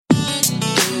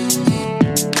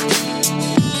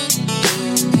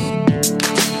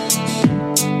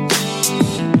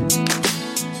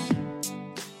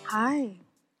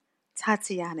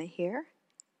Tatiana here,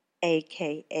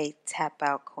 aka Tap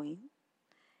Out Queen.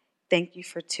 Thank you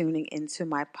for tuning into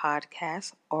my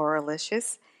podcast,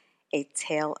 Auralicious, A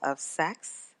Tale of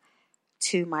Sex.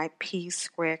 To my P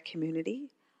Square community,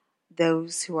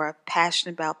 those who are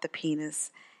passionate about the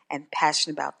penis and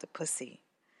passionate about the pussy.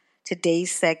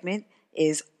 Today's segment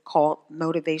is called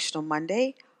Motivational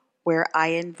Monday, where I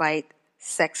invite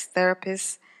sex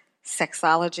therapists,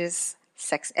 sexologists,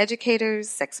 sex educators,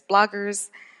 sex bloggers,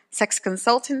 sex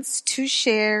consultants to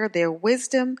share their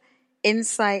wisdom,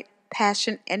 insight,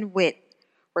 passion, and wit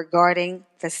regarding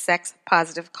the sex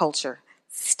positive culture.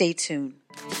 Stay tuned.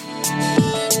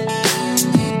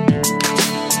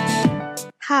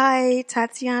 Hi,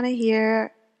 Tatiana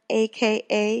here,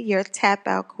 aka your Tap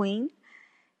Out Queen.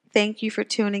 Thank you for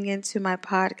tuning into my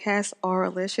podcast,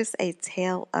 Auralicious, A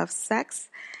Tale of Sex,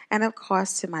 and of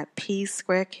course to my P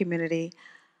Square community,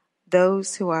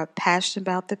 those who are passionate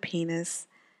about the penis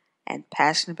and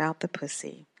passionate about the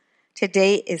pussy.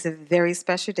 Today is a very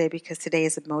special day because today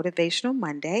is a Motivational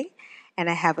Monday, and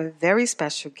I have a very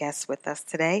special guest with us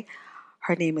today.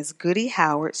 Her name is Goody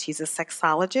Howard. She's a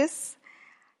sexologist,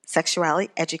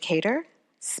 sexuality educator,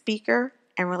 speaker,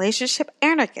 and relationship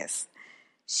anarchist.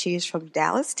 She is from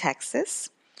Dallas, Texas.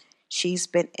 She's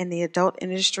been in the adult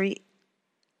industry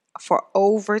for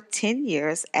over 10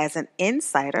 years as an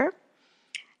insider,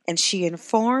 and she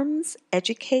informs,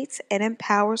 educates, and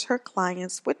empowers her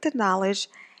clients with the knowledge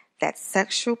that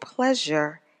sexual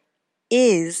pleasure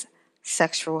is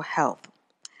sexual health.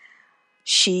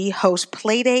 She hosts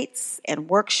playdates and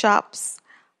workshops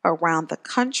around the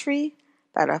country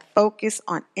that are focused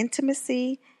on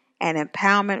intimacy and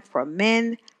empowerment for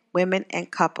men, women,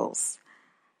 and couples.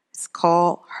 It's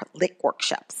called her Lick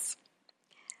Workshops.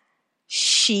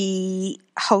 She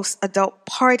hosts adult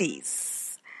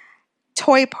parties,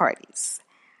 toy parties,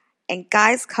 and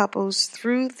guides couples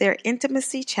through their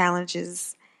intimacy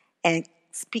challenges and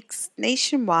speaks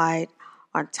nationwide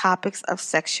on topics of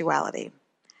sexuality.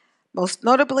 Most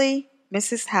notably,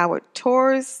 Mrs. Howard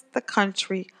tours the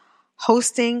country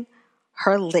hosting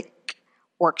her Lick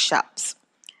Workshops.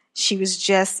 She was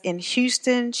just in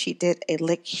Houston. She did a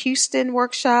Lick Houston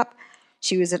workshop.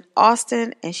 She was in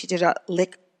Austin, and she did a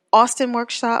Lick Austin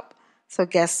workshop. So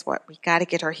guess what? We got to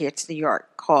get her here to New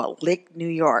York, called Lick New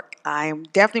York. I am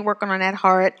definitely working on that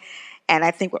hard, and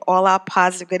I think with all our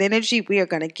positive, good energy, we are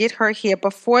going to get her here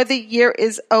before the year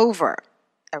is over.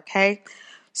 Okay?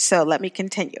 So let me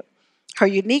continue. Her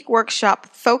unique workshop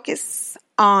focuses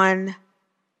on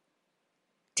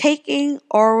taking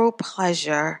oral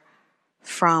pleasure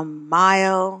from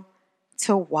mile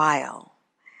to while.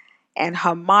 And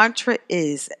her mantra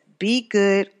is be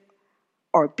good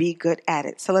or be good at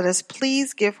it. So let us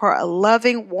please give her a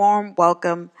loving, warm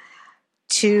welcome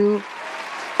to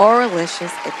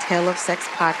Auralicious, A Tale of Sex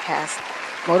podcast,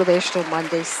 Motivational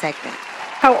Monday segment.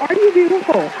 How are you,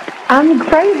 beautiful? I'm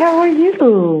great. How are you?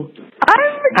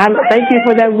 Thank you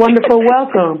for that wonderful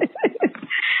welcome.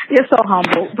 You're so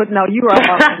humble, but no, you are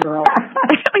awesome, girl.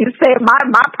 You say my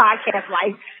podcast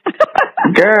life.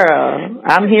 Girl,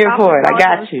 I'm here for it. I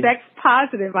got you. Sex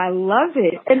positive. I love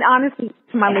it. And honestly,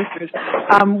 to my listeners,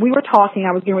 we were talking.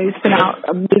 I was getting ready to send out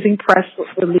an amazing press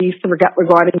release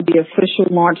regarding the official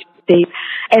launch date.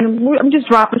 And I'm just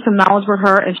dropping some knowledge with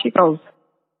her, and she goes,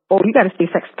 "Oh, you got to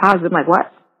stay sex positive." I'm like, "What?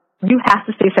 You have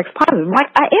to stay sex positive." I'm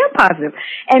like, I am positive.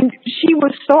 And she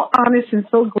was so honest and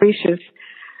so gracious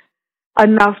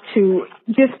enough to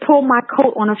just pull my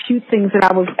coat on a few things that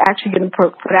I was actually going to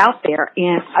put out there.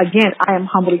 And again, I am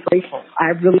humbly grateful.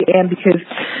 I really am, because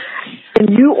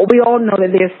we all know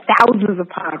that there's thousands of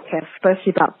podcasts,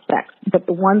 especially about sex. But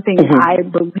the one thing I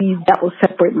believe that will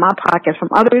separate my podcast from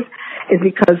others is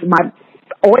because my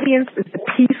audience is the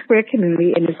P Square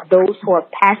community, and it's those who are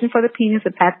passionate for the penis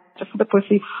and passionate for the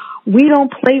pussy. We don't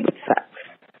play with sex.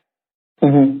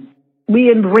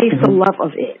 We embrace the love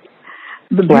of it.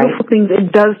 The beautiful things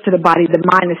it does to the body, the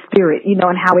mind, the spirit, and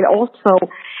how it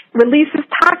also releases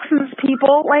toxins,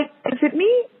 people. Like, is it me?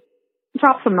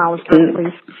 Drop some knowledge,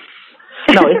 please.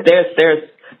 No, there's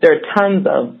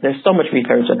so much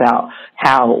research about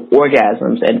how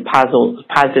orgasms and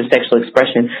positive sexual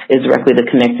expression is directly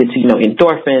connected to,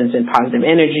 endorphins and positive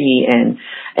energy and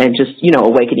just,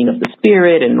 awakening of the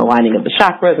spirit and aligning of the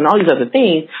chakras and all these other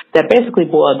things that basically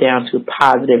boil down to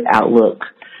positive outlook,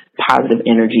 positive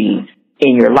energy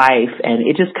in your life. And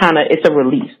it just it's a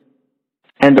release.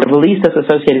 And the release that's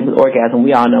associated with orgasm,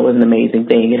 we all know, is an amazing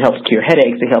thing. It helps cure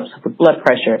headaches. It helps with blood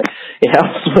pressure. It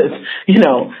helps with,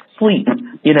 sleep.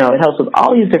 It helps with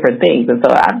all these different things. And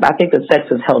so I think that sex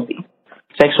is healthy.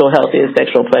 Sexual health is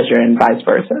sexual pleasure, and vice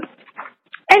versa.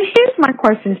 And here's my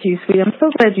question to you, sweetie. I'm so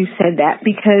glad you said that,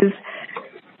 because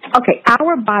Okay,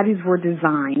 our bodies were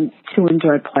designed to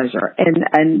enjoy pleasure.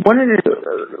 And one of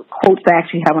the quotes I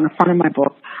actually have on the front of my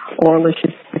book,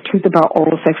 Oralicious, The Truth About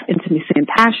Oral Sex, Intimacy, and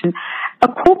Passion, a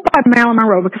quote by Marilyn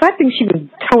Monroe, because I think she was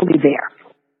totally there.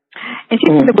 And she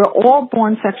said that we're all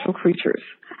born sexual creatures.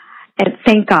 And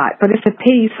thank God. But it's a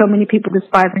pity so many people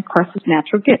despise and crush this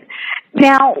natural gift.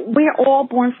 Now, we're all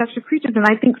born sexual creatures, and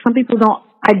I think some people don't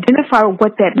identify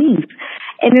what that means.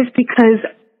 And it's because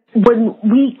when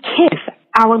we kiss,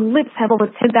 our lips have over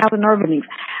 10,000 nerve endings.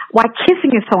 Why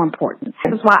kissing is so important.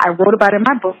 That is why I wrote about it in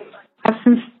my book.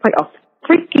 Essence play a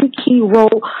freaking key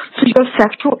role to your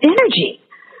sexual energy.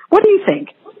 What do you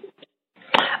think?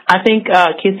 I think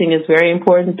kissing is very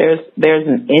important. There's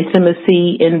an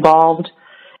intimacy involved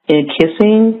in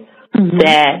kissing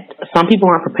that some people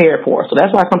aren't prepared for. So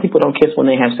that's why some people don't kiss when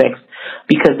they have sex,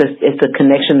 because it's a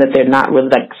connection that they're not really,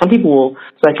 like, some people will,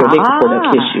 it's like you're addicted before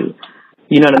they'll kiss you.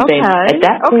 You know what I'm saying? At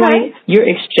that point, you're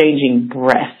exchanging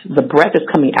breath. The breath is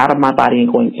coming out of my body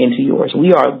and going into yours.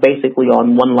 We are basically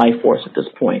on one life force at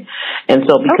this point. And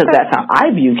so because that's how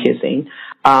I view kissing,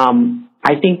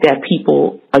 I think that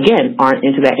people, again, aren't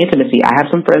into that intimacy. I have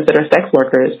some friends that are sex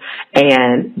workers,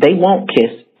 and they won't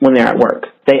kiss when they're at work.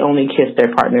 They only kiss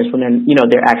their partners when they're,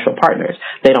 their actual partners.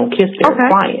 They don't kiss their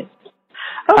clients.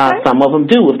 Some of them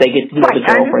do if they get, the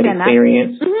girlfriend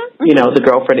experience, the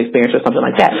girlfriend experience or something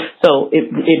like that. So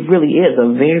it really is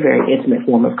a very, very intimate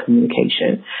form of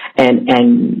communication.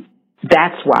 And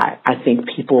that's why I think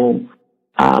people,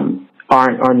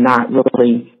 are not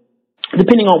really,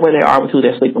 depending on where they are with who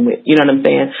they're sleeping with. You know what I'm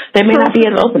saying? They may not be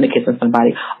as open to kissing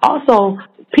somebody. Also,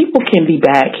 people can be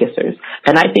bad kissers.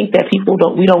 And I think that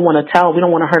we don't want to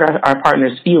hurt our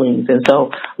partner's feelings. And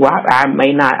so, I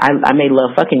may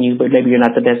love fucking you, but maybe you're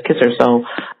not the best kisser. So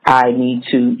I need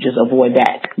to just avoid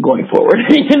that going forward.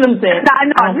 You know what I'm saying?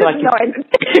 I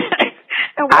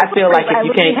feel like if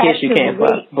you can't kiss, you can't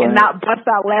fuck. And not bust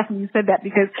out laughing when you said that,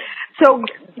 because, so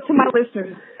to my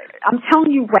listeners, I'm telling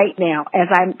you right now, as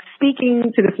I'm speaking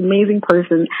to this amazing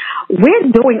person, we're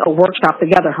doing a workshop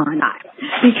together, her and I.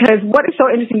 Because what is so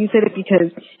interesting, you said it because,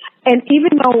 and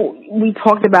even though we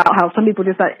talked about how some people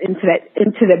just are into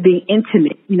that being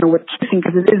intimate, with kissing,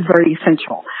 because it is very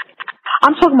essential.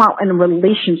 I'm talking about in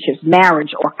relationships,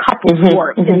 marriage, or couples who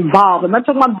are involved. I'm not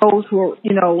talking about those who are,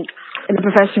 in the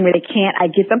profession where they can't.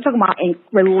 I'm talking about in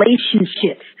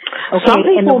relationships. Okay? Some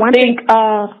people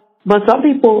but some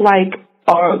people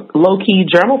are low-key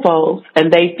germaphobes,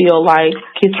 and they feel like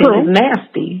kissing is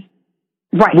nasty.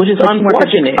 Right. Which is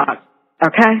unfortunate.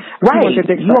 Okay. Right. You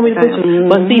want me to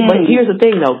but here's the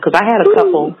thing, though, because I had a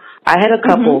couple,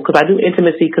 because I do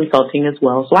intimacy consulting as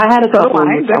well. So I had a couple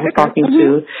I was talking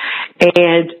to,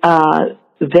 and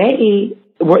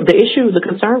the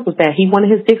concern was that he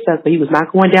wanted his dick sucked, but he was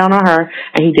not going down on her,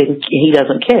 and he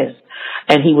doesn't kiss.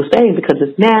 And he was saying because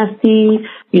it's nasty,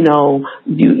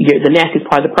 the nastiest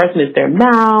part of the person is their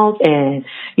mouth, and,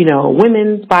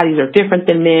 women's bodies are different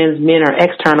than men's. Men are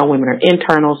external, women are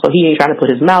internal, so he ain't trying to put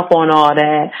his mouth on all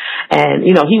that. And,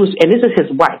 and this is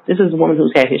his wife. This is a woman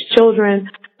who's had his children.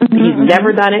 He's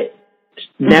never done it,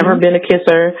 never been a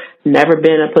kisser, never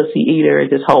been a pussy eater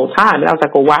this whole time. And I was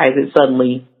like, well, why is it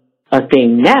suddenly a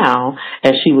thing now?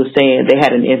 And she was saying they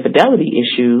had an infidelity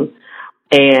issue.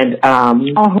 And on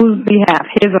whose behalf,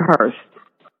 his or hers?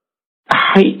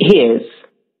 His.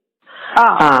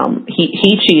 Oh.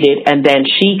 He cheated, and then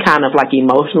she kind of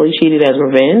emotionally cheated as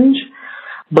revenge.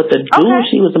 But the dude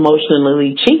she was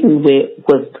emotionally cheating with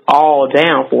was all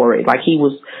down for it. He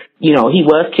was, he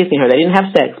was kissing her. They didn't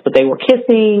have sex, but they were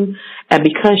kissing. And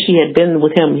because she had been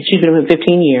with him, she'd been with him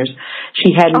 15 years,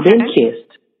 she hadn't been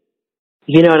kissed.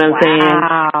 You know what I'm saying?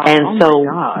 And so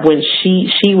when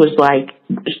she was like,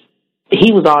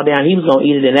 he was all down. He was going to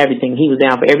eat it and everything. He was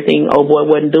down for everything old boy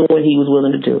wasn't doing, he was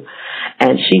willing to do.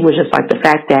 And she was just like, the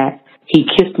fact that he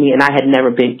kissed me and I had never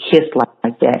been kissed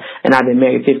like that, and I've been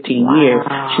married 15 years.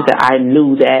 She said, I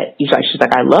knew that. She's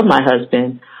like, I love my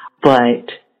husband,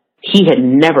 but he had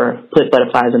never put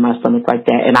butterflies in my stomach like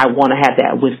that, and I want to have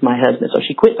that with my husband. So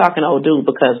she quit talking to old dude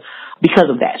because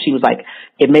of that. She was like,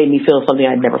 it made me feel something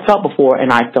I'd never felt before,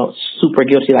 and I felt super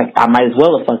guilty, like I might as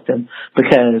well have fucked him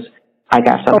because I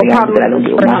got something that I don't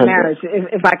do with my husband. Marriage,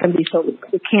 if I can be so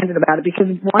candid about it, because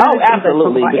one of the things I talk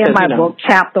about in my book,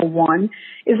 chapter 1,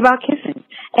 is about kissing.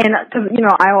 And,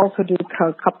 I also do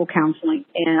couple counseling,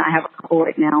 and I have a couple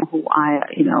right now who I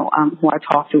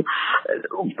talk to.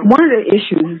 One of the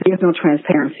issues is there's no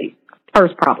transparency.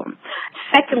 First problem.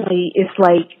 Secondly, it's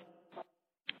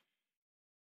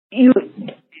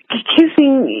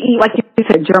kissing, like you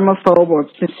said, germaphobe, or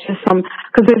just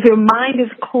because if your mind is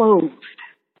closed,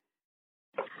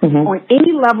 on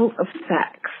any level of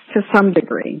sex, to some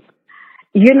degree,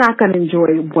 you're not going to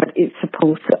enjoy what it's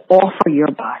supposed to offer your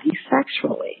body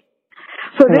sexually.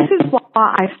 So this is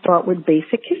why I start with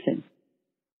basic kissing.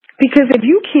 Because if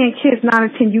you can't kiss 9 or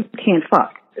 10, you can't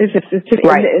fuck. It's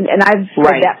right. And I've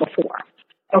said that before.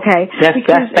 Okay? That's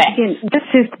fact. Again, this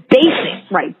is basic.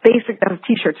 Right. Basic. That's a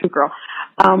t-shirt too, girl.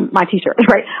 My t-shirt.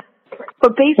 Right.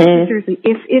 But basically, seriously,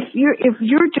 if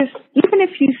you're just, even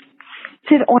if you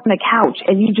sit on the couch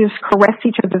and you just caress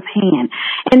each other's hand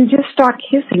and just start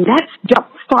kissing, that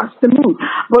starts the mood.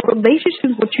 But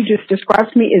relationships, what you just described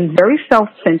to me, is very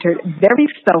self-centered, very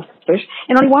selfish,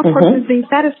 and only one person is being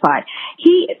satisfied.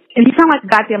 And you sound like a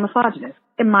goddamn misogynist,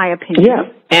 in my opinion. Yeah,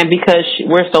 and because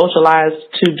we're socialized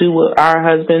to do with our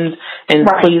husbands and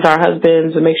please our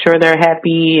husbands and make sure they're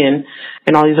happy and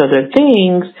all these other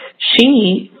things,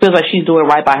 she feels like she's doing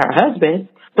right by her husband,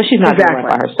 but she's not doing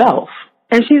right by herself.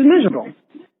 And she's miserable.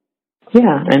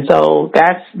 Yeah, and so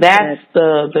that's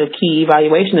the key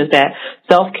evaluation, is that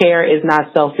self-care is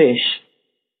not selfish.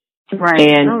 Right.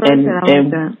 And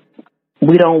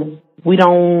we don't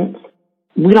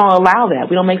allow that.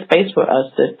 We don't make space for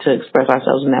us to express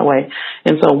ourselves in that way.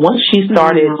 And so once she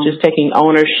started just taking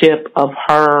ownership of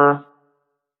her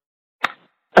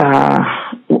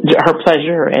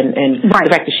pleasure and the fact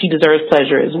that she deserves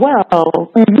pleasure as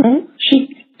well,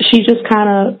 she just kind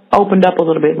of opened up a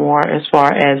little bit more as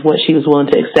far as what she was willing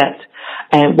to accept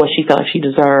and what she felt like she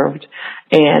deserved.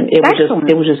 And it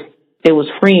was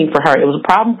freeing for her. It was a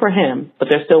problem for him, but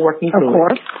they're still working through it. Of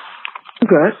course.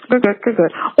 Good.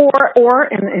 Or,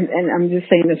 and I'm just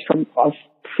saying this from a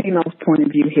female's point of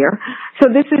view here. So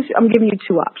I'm giving you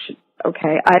two options,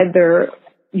 okay? Either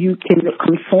you can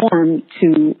conform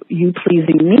to you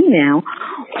pleasing me now,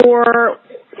 or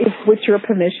if with your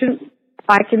permission,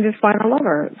 I can just find a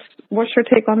lover. What's your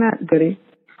take on that, Goody?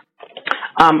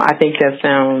 I think that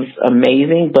sounds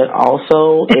amazing, but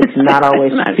also it's not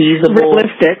always feasible.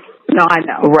 Realistic. No, I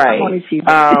know. Right.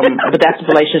 But that's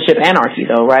relationship anarchy,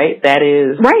 though, right? That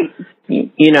is right.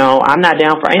 You know, I'm not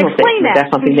down for anal sex.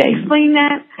 That's something that. Explain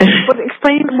that. But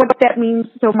explain what that means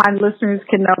so my listeners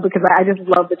can know, because I just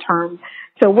love the term.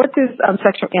 So, what does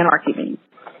sexual anarchy mean?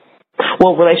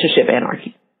 Well, relationship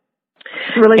anarchy.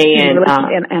 Relationship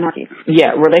anarchy.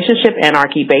 Yeah, relationship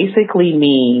anarchy basically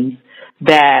means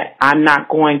that I'm not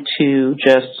going to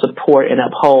just support and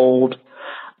uphold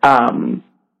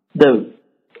the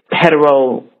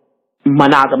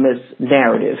hetero-monogamous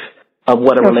narrative of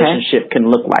what a relationship can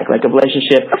look like. Like, a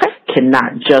relationship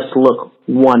cannot just look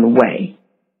one way.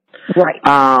 Right.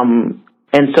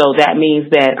 And so that means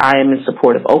that I am in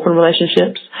support of open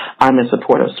relationships. I'm in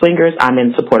support of swingers. I'm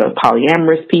in support of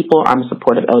polyamorous people. I'm in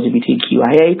support of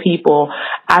LGBTQIA people.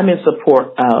 I'm in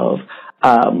support of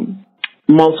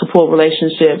multiple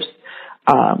relationships.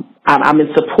 I'm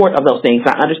in support of those things.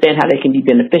 I understand how they can be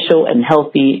beneficial and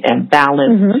healthy and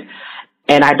balanced.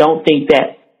 And I don't think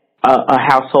that a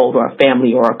household or a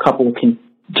family or a couple can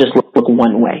just look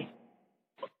one way.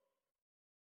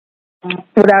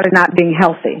 Without it not being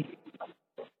healthy.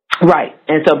 Right.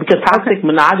 And so, because toxic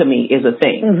monogamy is a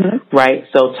thing, right?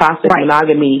 So toxic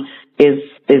monogamy is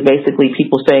basically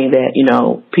people saying that, you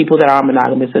know, people that are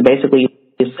monogamous, and basically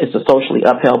it's a socially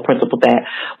upheld principle that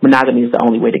monogamy is the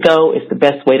only way to go. It's the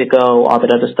best way to go. All that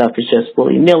other stuff is just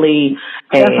willy-nilly.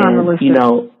 And, you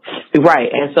know, right.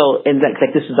 And so, and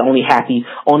like this is the only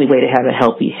way to have a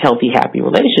healthy, happy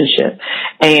relationship.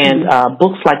 And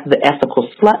books like The Ethical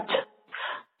Slut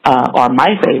are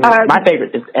my favorite. My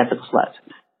favorite is Ethical Slut.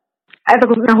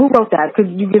 Now, who wrote that?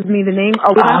 Could you give me the name?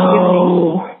 Oh, we don't have to give the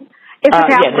name. It's a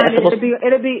caption.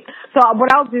 It'll be. So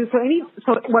what I'll do.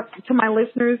 To my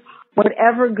listeners,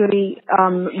 whatever Goody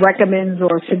recommends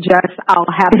or suggests, I'll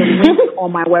have the link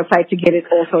on my website to get it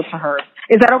also to her.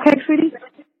 Is that okay, sweetie?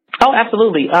 Oh,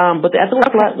 absolutely. But The Ethical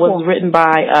Slut was written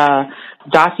by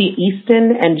Dossie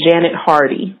Easton and Janet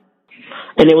Hardy,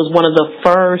 and it was one of the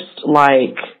first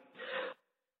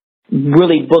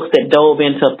really books that dove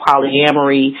into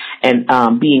polyamory and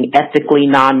being ethically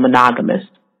non-monogamous.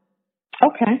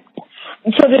 Okay.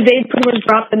 So did they pretty much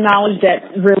drop the knowledge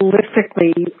that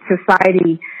realistically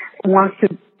society wants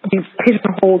to be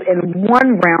pigeonholed in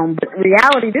one realm, but in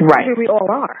reality, this is where we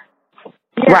all are.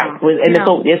 Yeah, right. And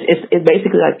so it's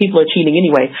basically like people are cheating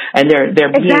anyway, and they're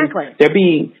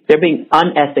being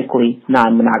unethically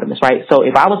non-monogamous, right? So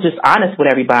if I was just honest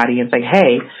with everybody and say,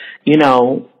 hey, you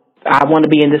know, I want to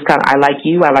be in this kind of, I like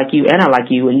you, and I like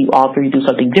you, and you all three do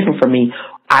something different from me.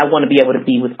 I want to be able to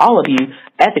be with all of you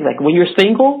ethically. Like, when you're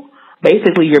single,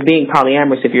 basically you're being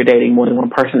polyamorous if you're dating more than one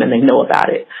person and they know about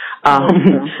it.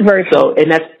 Very so,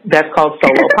 and that's called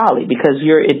solo poly, because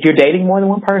if you're dating more than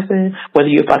one person, whether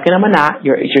you're fucking them or not,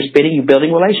 you're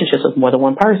building relationships with more than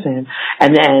one person.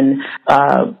 And then,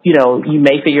 you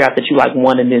may figure out that you like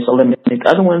one and just eliminate the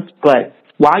other ones, but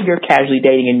while you're casually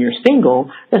dating and you're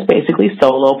single, that's basically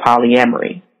solo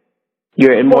polyamory.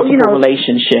 You're in multiple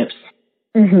relationships.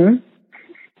 Mm-hmm.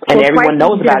 And everyone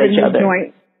knows about each other.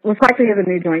 Well, Spike Lee has a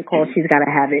new joint called She's Gotta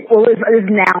Have It. Well, it's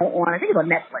now on, I think it's on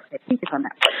Netflix. I think it's on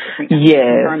Netflix.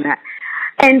 Yes. On that.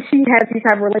 And she has these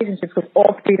type of relationships because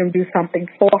all three of them do something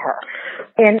for her.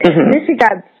 And then she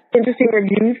got interesting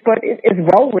reviews, but it's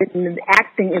well written and the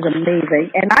acting is amazing.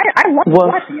 And I love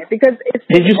watching it because it's...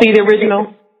 Did you see the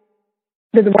original?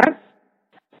 Did the what?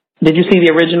 Did you see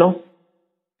the original?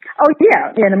 Oh,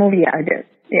 yeah. Yeah, the movie, yeah, I did.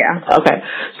 Yeah. Okay.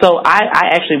 So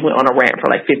I actually went on a rant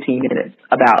for like 15 minutes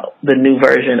about the new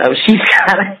version of She's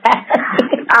Gotta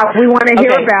Have It. We want to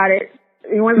hear about it.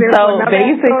 So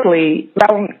basically,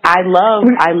 I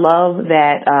love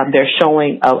that they're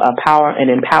showing an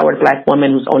empowered Black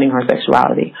woman who's owning her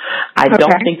sexuality. I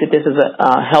don't think that this is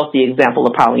a healthy example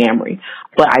of polyamory,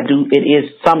 but it is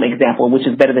some example, which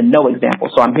is better than no example.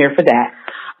 So I'm here for that.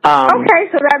 Okay,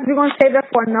 so we're going to save that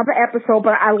for another episode,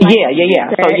 but I like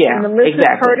and the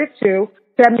listeners heard it too.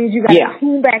 So that means you got to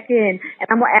tune back in, and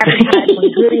I'm going to advertise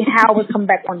when Judy Howard come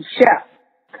back on the show.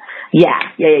 Yeah.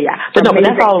 But no, but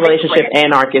that's all a relationship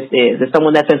anarchist is. It's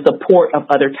someone that's in support of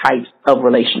other types of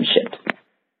relationships.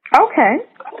 Okay.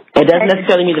 It doesn't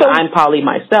necessarily mean that I'm poly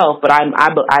myself, but I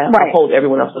uphold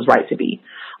everyone else's right to be.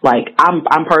 Like, I'm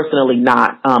personally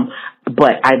not,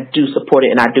 but I do support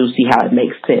it and I do see how it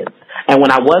makes sense. And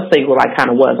when I was single, I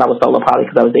was solo poly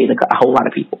because I was dating a whole lot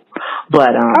of people.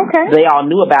 But they all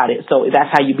knew about it, so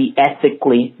that's how you be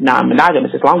ethically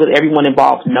non-monogamous. As long as everyone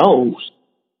involved knows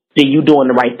that you're doing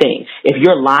the right thing. If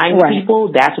you're lying to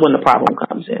people, that's when the problem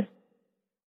comes in.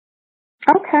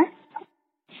 Okay.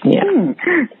 Yeah.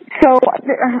 So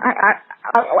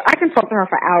I can talk to her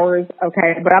for hours,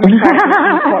 okay? But I'm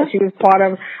excited she was part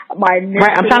of my...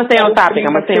 Right, I'm trying to stay on topic.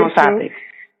 I'm going to stay on topic.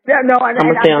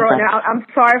 I'm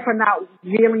sorry for not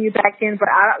reeling you back in, but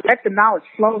I let the knowledge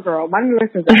flow, girl. My new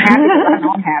listeners are happy because I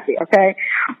know I'm happy, okay?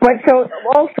 But so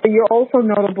also, you're also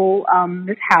notable,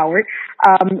 Ms. Howard,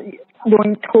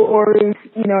 doing tours,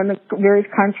 in the various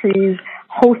countries,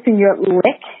 hosting your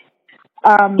LIC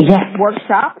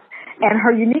workshops, and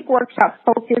her unique workshops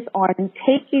focus on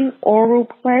taking oral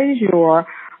pleasure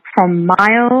from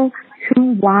mild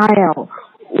to wild.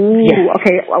 Ooh,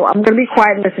 okay, well, I'm going to be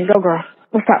quiet and listen. Go, girl.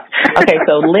 What's up? Okay,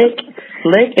 so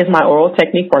LIC is my oral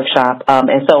technique workshop,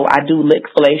 and so I do LIC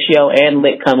fellatio and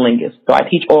LIC cunnilingus. So I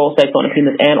teach oral sex on the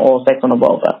penis and oral sex on the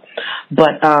vulva.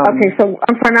 But okay, so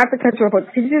I'm trying not to cut you off,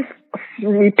 but could you just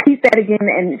repeat that again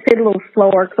and say it a little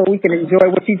slower so we can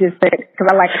enjoy what you just said? Because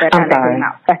I like that kind of thing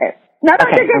now. Go ahead. No,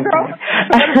 you're good, girl.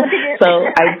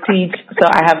 So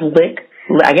I have LIC.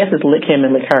 I guess it's LIC him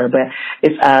and LIC her, but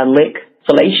it's LIC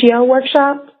fellatio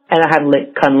workshop. And I have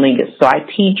LIC cunnilingus. So I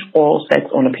teach oral sex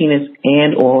on a penis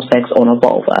and oral sex on a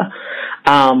vulva.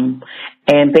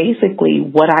 And basically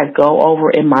what I go over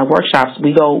in my workshops,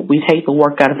 we take the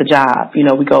work out of the job.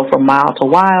 We go from mild to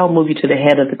wild, move you to the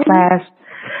head of the class,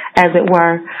 as it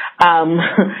were.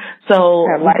 So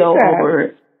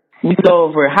we go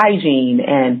over hygiene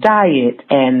and diet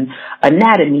and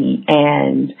anatomy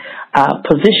and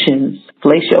positions,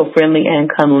 fellatio-friendly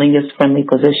and cunnilingus-friendly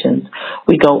positions.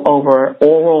 We go over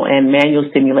oral and manual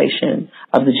stimulation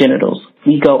of the genitals.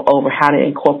 We go over how to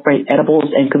incorporate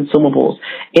edibles and consumables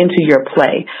into your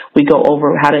play. We go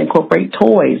over how to incorporate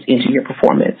toys into your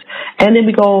performance. And then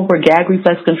we go over gag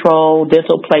reflex control,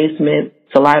 dental placement,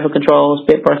 saliva control,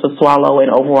 spit versus swallow, and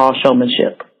overall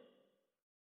showmanship.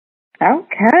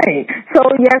 Okay. So,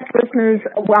 yes, listeners,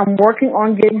 I'm working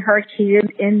on getting her here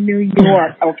in New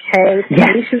York, okay? Yes.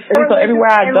 So everywhere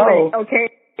I go.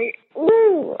 Okay.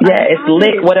 Ooh, it's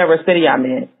LIC, whatever city I'm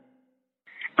in.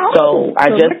 Oh, I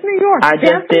just New York. I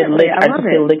just did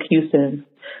LIC Houston.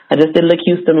 I just did LIC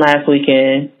Houston last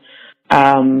weekend.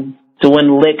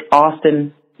 Doing LIC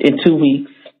Austin in 2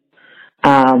 weeks.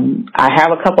 I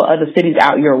have a couple other cities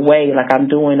out your way, like I'm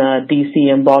doing D.C.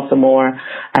 and Baltimore.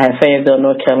 I have Fayetteville,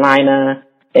 North Carolina,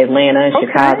 Atlanta,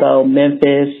 Chicago,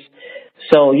 Memphis.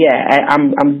 So yeah,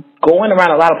 I'm going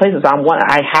around a lot of places.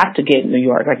 I have to get New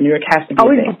York. Like, New York has to be a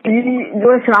thing.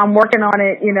 Listen, I'm working on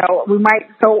it. You know,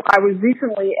 I was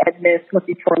recently at Miss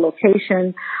looking for a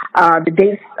location. The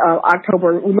dates,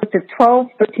 October, we looked at 12th,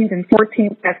 13th, and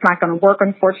 14th. That's not going to work,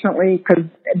 unfortunately, because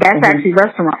that's actually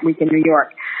restaurant week in New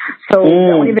York. So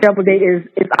the only available date is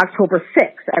October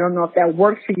 6th. I don't know if that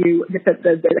works for you. Just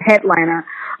the headliner,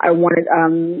 I wanted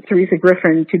Teresa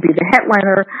Griffin to be the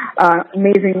headliner.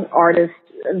 Amazing artist,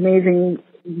 amazing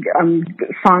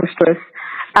songstress.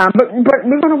 But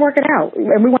we're going to work it out,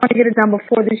 and we want to get it done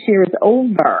before this year is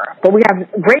over. But we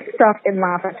have great stuff in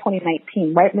line for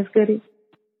 2019, right, Miss Goody?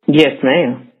 Yes,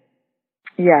 ma'am.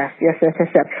 Yes.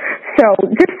 So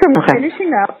just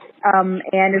finishing up,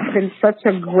 and it's been such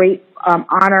a great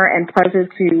honor and pleasure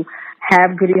to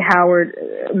have Goody Howard,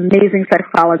 amazing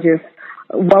sexologist,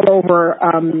 well over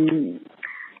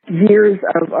years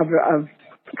of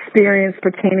experience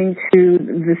pertaining to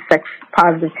the sex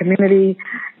positive community,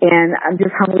 and I'm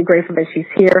just humbly grateful that she's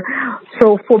here.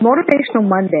 So for Motivational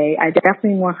Monday, I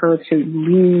definitely want her to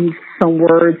leave some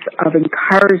words of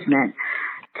encouragement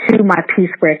to my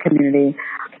P-Square community,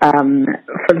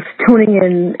 for tuning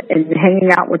in and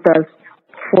hanging out with us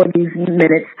for these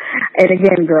minutes. And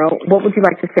again, girl, what would you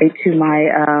like to say to my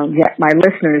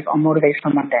listeners on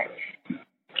Motivational Monday?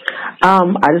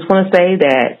 I just want to say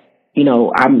that, you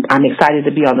know, I'm excited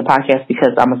to be on the podcast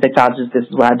because I'm a sexologist. This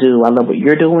is what I do. I love what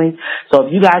you're doing. So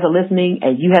if you guys are listening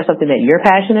and you have something that you're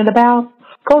passionate about,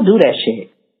 go do that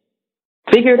shit.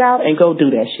 Figure it out and go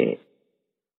do that shit.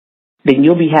 Then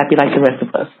you'll be happy like the rest of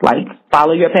us. Like,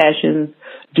 follow your passions,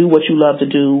 do what you love to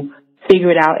do, figure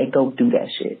it out, and go do that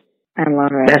shit. I love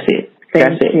it. That's it.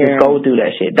 That's it. Just go do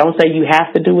that shit. Don't say you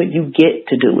have to do it. You get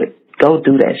to do it. Go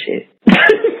do that shit.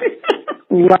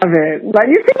 Love it.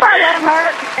 You see why I love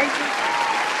her? Thank you.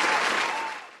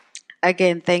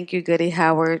 Again, thank you, Goody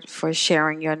Howard, for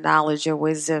sharing your knowledge, your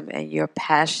wisdom, and your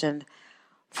passion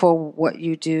for what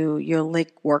you do, your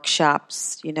link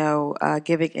workshops,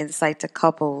 giving insight to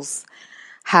couples,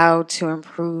 how to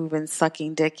improve in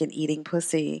sucking dick and eating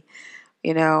pussy.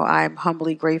 I'm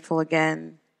humbly grateful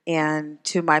again. And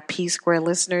to my P-Square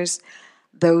listeners,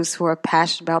 those who are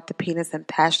passionate about the penis and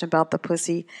passionate about the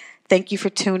pussy, thank you for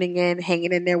tuning in,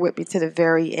 hanging in there with me to the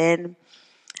very end.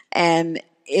 And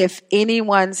if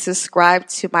anyone subscribe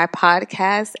to my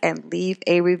podcast and leave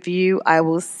a review, I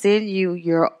will send you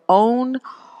your own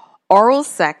oral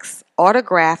sex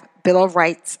autograph Bill of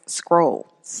Rights scroll.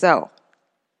 So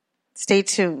stay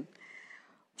tuned.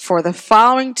 For the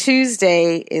following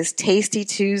Tuesday is Tasty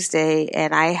Tuesday,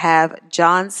 and I have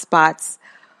John Spots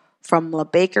from La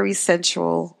Bakery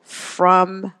Central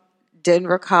from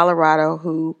Denver, Colorado,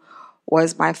 who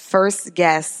was my first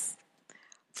guest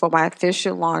for my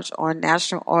official launch on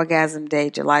National Orgasm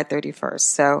Day, July 31st.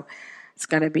 So it's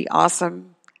going to be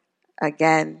awesome.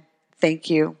 Again, thank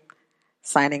you.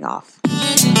 Signing off.